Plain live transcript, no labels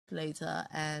later,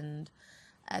 and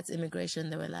at immigration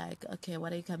they were like, okay,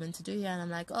 what are you coming to do here? And I'm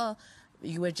like, oh,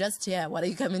 you were just here, what are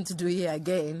you coming to do here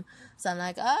again? So I'm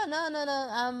like, oh, no,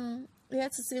 I'm here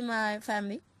to see my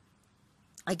family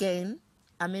again.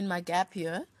 I'm in my gap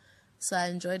year, so I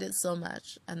enjoyed it so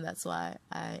much, and that's why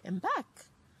I am back.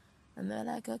 And they're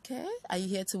like, okay, are you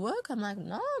here to work? I'm like,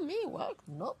 no, me work?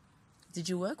 Nope. Did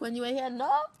you work when you were here?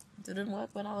 No, didn't work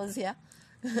when I was here.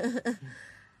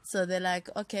 So they're like,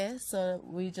 okay, so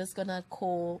we're just gonna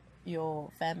call your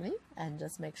family and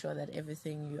just make sure that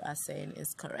everything you are saying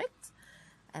is correct.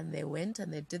 And they went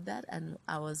and they did that, and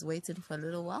I was waiting for a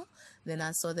little while. Then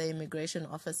I saw the immigration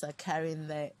officer carrying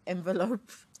the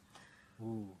envelope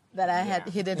that I had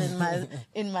hidden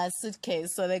in my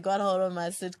suitcase. So they got hold of my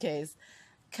suitcase,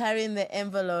 carrying the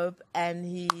envelope, and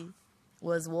he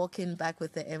was walking back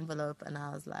with the envelope, and I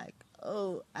was like,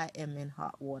 oh, I am in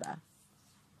hot water.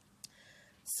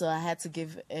 So I had to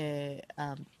give a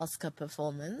Oscar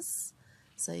performance.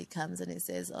 So he comes and he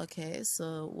says, okay,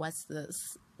 so what's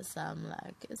this? So I'm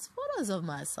like, it's photos of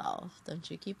myself. Don't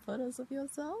you keep photos of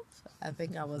yourself? I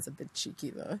think I was a bit cheeky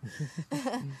though.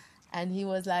 And he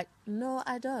was like, no,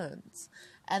 I don't.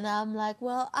 And I'm like,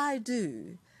 well, I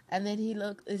do. And then he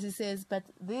says, but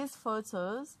these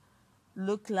photos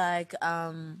look like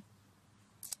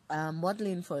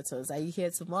modeling photos. Are you here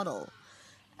to model?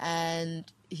 And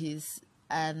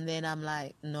then I'm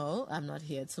like, no, I'm not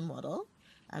here to model.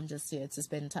 I'm just here to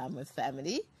spend time with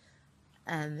family.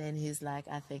 And then he's like,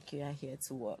 I think you are here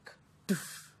to work.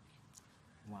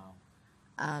 Wow.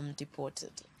 I'm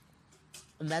deported.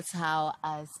 And that's how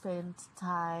I spent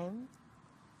time.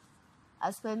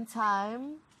 I spent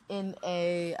time in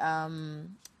a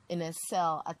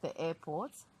cell at the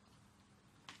airport,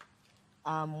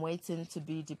 waiting to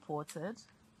be deported.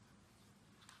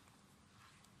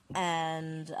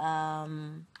 And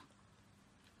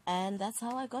that's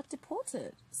how I got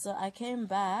deported. So I came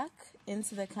back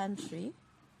into the country,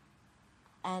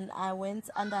 and I went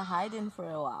under hiding for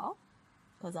a while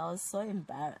because I was so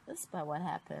embarrassed by what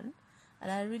happened,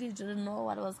 and I really didn't know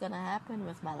what was going to happen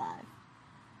with my life.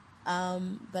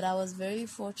 But I was very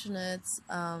fortunate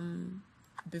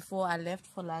before I left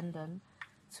for London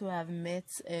to have met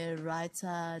a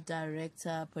writer,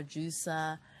 director,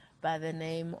 producer by the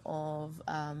name of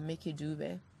Mickey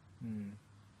Dube.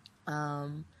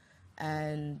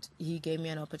 And he gave me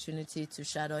an opportunity to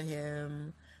shadow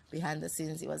him behind the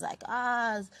scenes. He was like,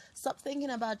 stop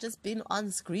thinking about just being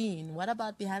on screen. What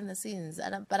about behind the scenes?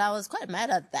 But I was quite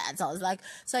mad at that. So I was like,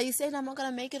 so you saying I'm not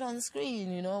going to make it on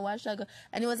screen, why should I go?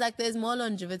 And he was like, there's more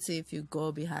longevity if you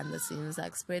go behind the scenes,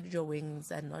 like spread your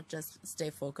wings and not just stay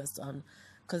focused on,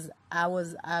 because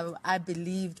I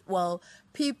believed,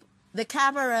 the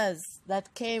cameras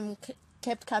that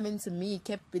kept coming to me,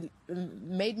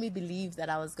 made me believe that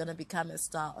I was going to become a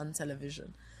star on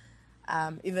television,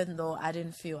 even though I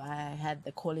didn't feel I had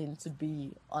the calling to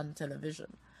be on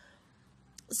television.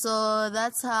 So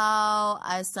that's how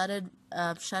I started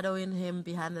shadowing him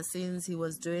behind the scenes. He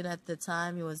was doing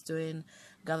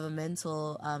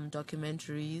governmental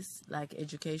documentaries, like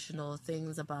educational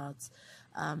things about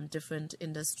different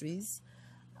industries.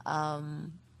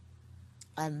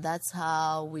 And that's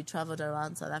how we traveled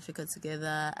around South Africa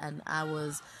together, and I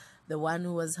was the one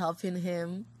who was helping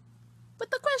him with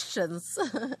the questions.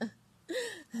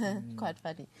 Quite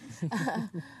funny.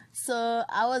 So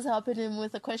I was helping him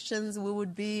with the questions. We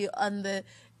would be in the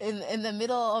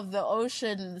middle of the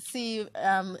ocean,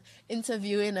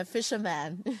 interviewing a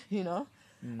fisherman,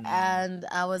 and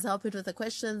I was helping with the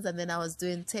questions, and then I was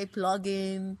doing tape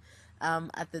logging.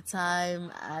 At the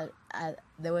time,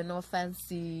 there were no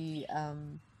fancy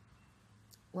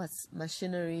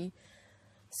machinery,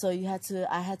 so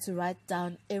I had to write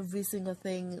down every single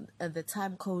thing, the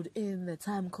time code in, the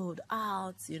time code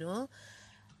out,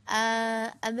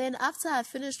 and then after I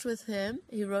finished with him,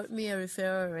 he wrote me a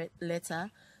referral letter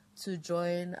to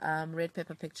join Red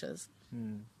Pepper Pictures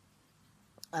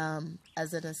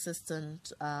as an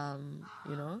assistant, and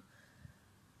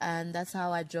that's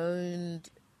how I joined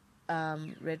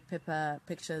Red Pepper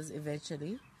Pictures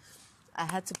eventually. I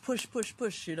had to push,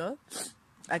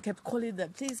 I kept calling them,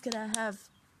 please can I have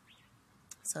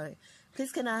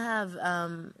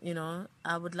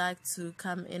I would like to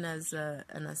come in as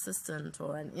an assistant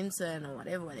or an intern or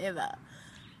whatever.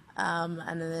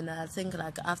 And then I think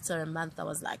like after a month I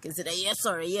was like, is it a yes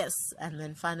or a yes? And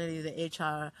then finally the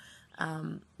HR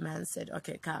man said,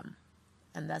 okay, come.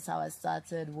 And that's how I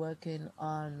started working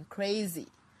on Crazy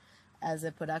as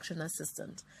a production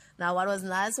assistant. Now, what was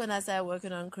nice when I started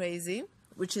working on Crazy,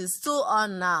 which is still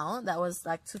on now, that was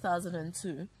like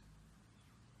 2002,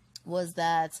 was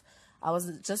that I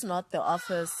was just not the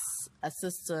office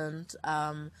assistant.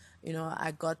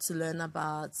 I got to learn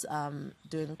about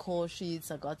doing call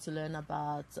sheets. I got to learn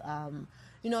about,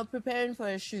 preparing for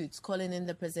a shoot, calling in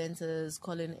the presenters,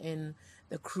 calling in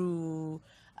the crew.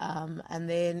 And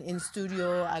then in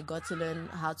studio, I got to learn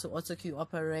how to auto cue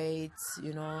operate,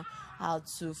 how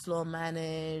to floor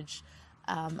manage.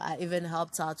 I even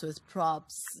helped out with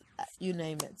props, you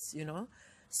name it,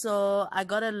 So I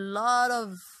got a lot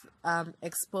of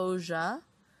exposure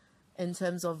in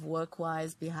terms of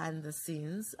work-wise behind the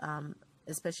scenes,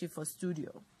 especially for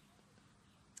studio.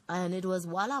 And it was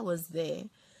while I was there,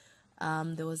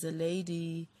 there was a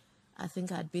lady, I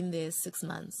think I'd been there 6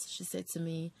 months. She said to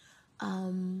me,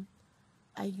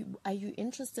 are you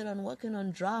interested in working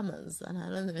on dramas? And I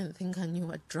don't even think I knew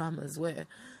what dramas were.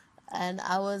 And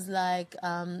I was like,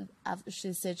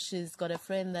 she said she's got a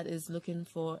friend that is looking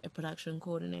for a production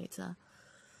coordinator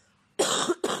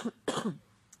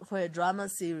for a drama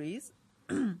series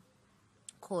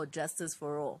called Justice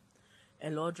for All, a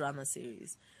law drama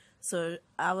series. So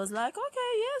I was like,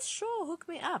 okay, yes, sure, hook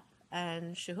me up.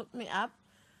 And she hooked me up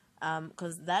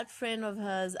because that friend of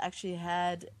hers actually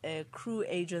had a crew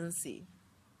agency.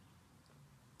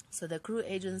 So the crew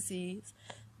agencies,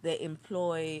 they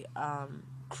employ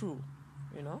crew,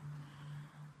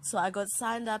 So I got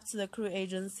signed up to the crew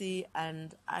agency,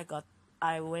 and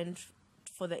I went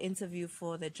for the interview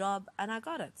for the job, and I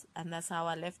got it. And that's how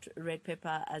I left Red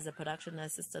Pepper as a production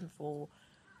assistant for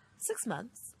 6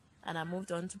 months, and I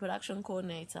moved on to production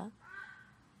coordinator.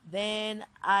 Then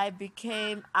I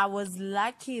was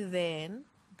lucky then,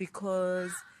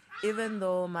 because even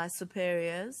though my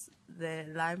superiors, the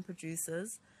line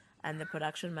producers and the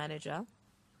production manager,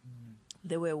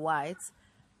 they were white,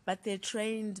 but they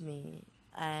trained me,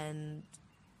 and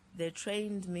they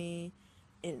trained me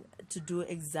to do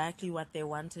exactly what they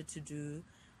wanted to do.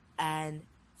 And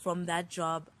from that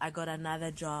job, I got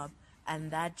another job,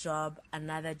 and that job,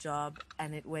 another job,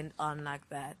 and it went on like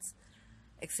that,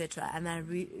 etc. And I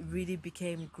really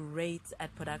became great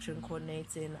at production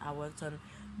coordinating. I worked on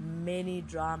many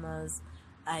dramas.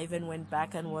 I even went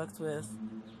back and worked with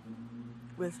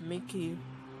Mickey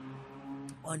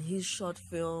on his short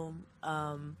film.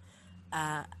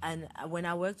 And when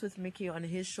I worked with Mickey on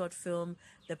his short film,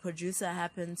 the producer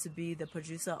happened to be the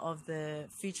producer of the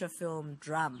feature film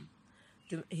Drum.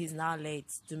 He's now late,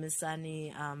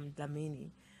 Dumisani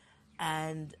Dlamini.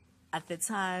 And at the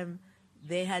time,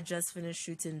 they had just finished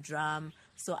shooting Drum,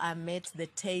 so I met the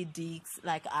Tay Deeks.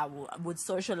 Like, I would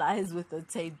socialize with the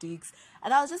Tay Deeks,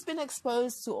 and I was just being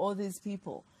exposed to all these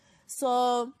people.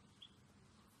 So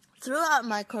throughout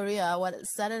my career, what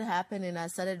started happening, I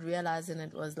started realizing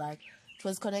it was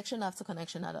connection after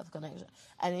connection after connection.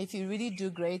 And if you really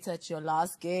do great at your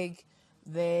last gig,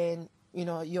 then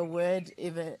your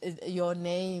your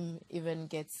name even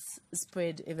gets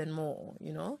spread even more,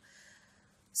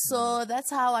 So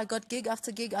that's how I got gig after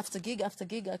gig after gig after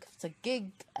gig after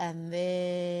gig. And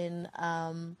then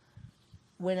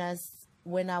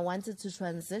when I wanted to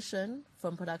transition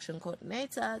from production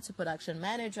coordinator to production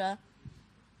manager,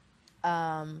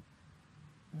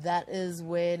 that is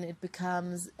when it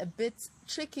becomes a bit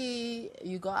tricky.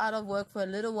 You go out of work for a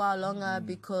little while longer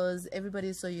because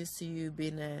everybody's so used to you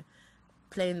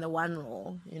playing the one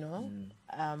role,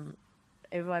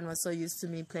 Everyone was so used to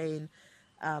me playing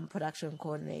production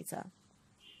coordinator.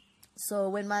 So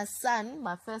when my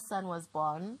first son was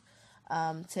born,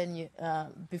 10 years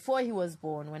before he was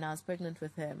born, when I was pregnant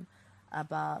with him,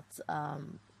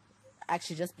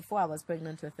 actually just before I was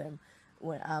pregnant with him,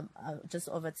 when just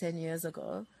over 10 years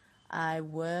ago, I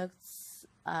was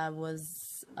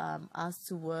asked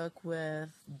to work with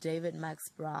David Max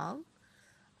Brown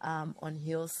on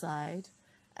Hillside.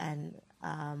 And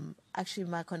actually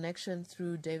my connection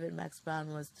through David Max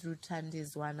Brown was through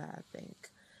Thandiwe, I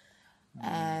think.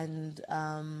 And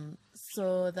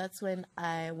so that's when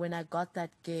I got that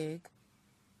gig.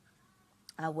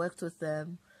 I worked with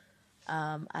them.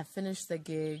 I finished the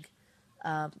gig,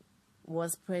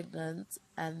 was pregnant,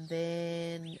 and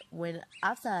then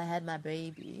after I had my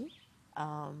baby,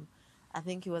 I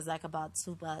think it was like about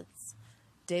 2 months,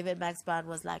 David Max Brown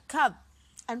was like, come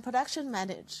and production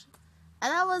manage.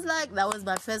 And I was like, that was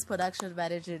my first production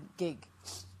managing gig.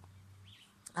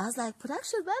 I was like,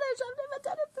 production manager, I've never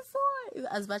done it before,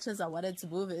 as much as I wanted to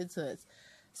move into it.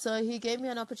 So he gave me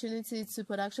an opportunity to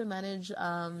production manage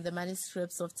the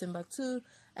manuscripts of Timbuktu,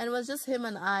 and it was just him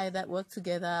and I that worked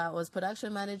together. I was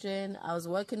production managing, I was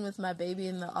working with my baby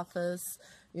in the office,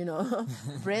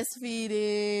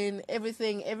 breastfeeding,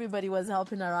 everything. Everybody was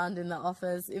helping around in the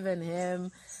office, even him.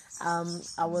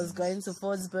 I was going to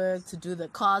Fordsburg to do the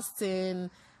casting.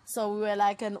 So we were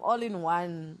like an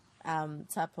all-in-one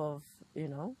type of,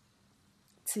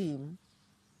 team.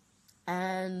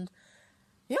 And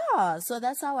yeah, so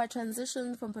that's how I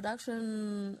transitioned from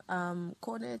production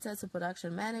coordinator to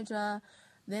production manager.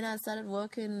 Then I started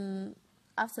working.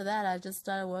 After that, I just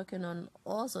started working on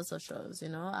all sorts of shows.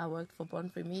 I worked for Born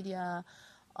Free Media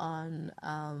on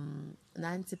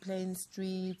 90 Plain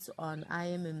Street, on I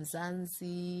Am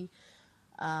Mzansi,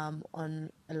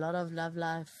 on a lot of Love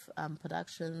Life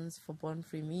productions for Born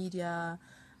Free Media.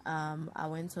 I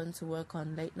went on to work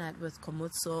on Late Night with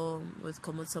Komutso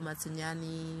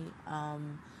Matunyani,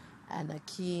 and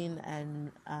Akin,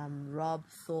 and Rob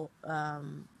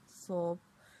Thorpe.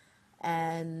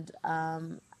 And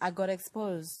I got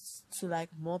exposed to like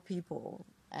more people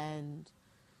and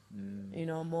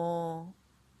more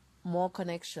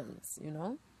connections.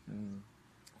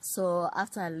 So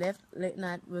after I left Late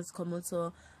Night with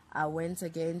Komuto, I went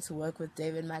again to work with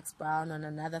David Max Brown on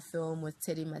another film with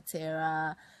Teddy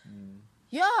Matera.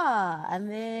 Yeah, and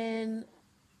then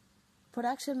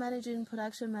production managing.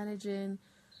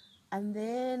 And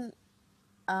then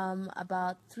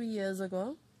about 3 years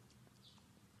ago,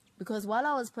 because while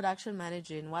I was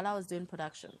doing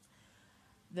production,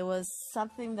 there was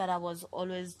something that I was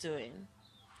always doing.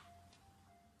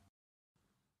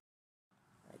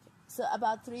 So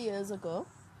about 3 years ago,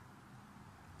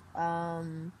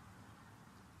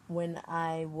 when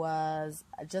I was,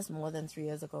 just more than 3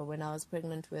 years ago, when I was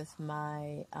pregnant with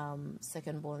my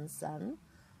second-born son,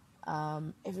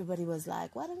 everybody was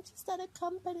like, why don't you start a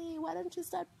company? Why don't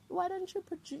you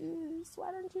produce?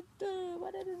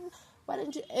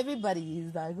 Everybody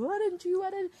is like, why don't you?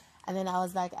 And then I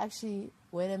was like, actually,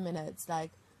 wait a minute. It's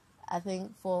like, I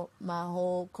think for my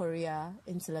whole career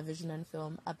in television and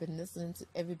film, I've been listening to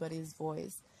everybody's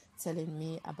voice telling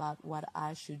me about what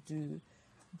I should do.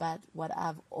 But what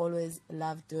I've always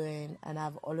loved doing and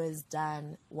I've always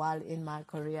done while in my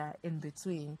career in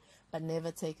between, but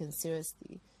never taken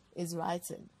seriously, is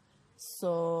writing.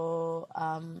 So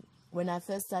when I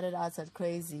first started out at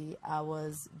Crazy, I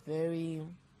was very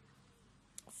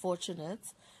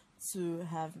fortunate to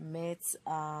have met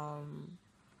a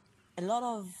lot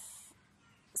of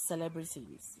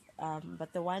celebrities.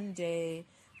 But the one day,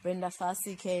 Brenda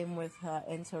Fassie came with her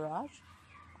entourage,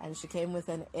 and she came with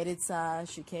an editor,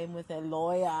 she came with a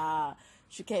lawyer,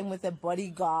 she came with a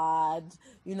bodyguard,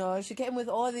 she came with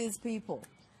all these people.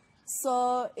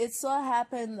 So it so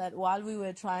happened that while we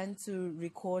were trying to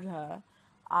record her,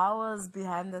 I was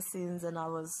behind the scenes and I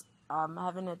was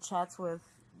having a chat with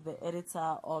the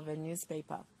editor of a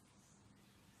newspaper.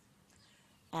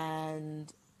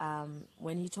 And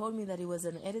when he told me that he was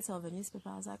an editor of a newspaper,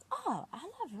 I was like, oh, I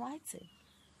love writing.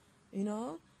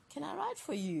 Can I write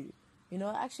for you?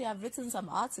 Actually, I've written some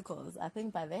articles. I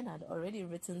think by then I'd already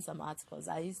written some articles.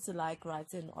 I used to like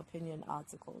writing opinion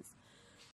articles.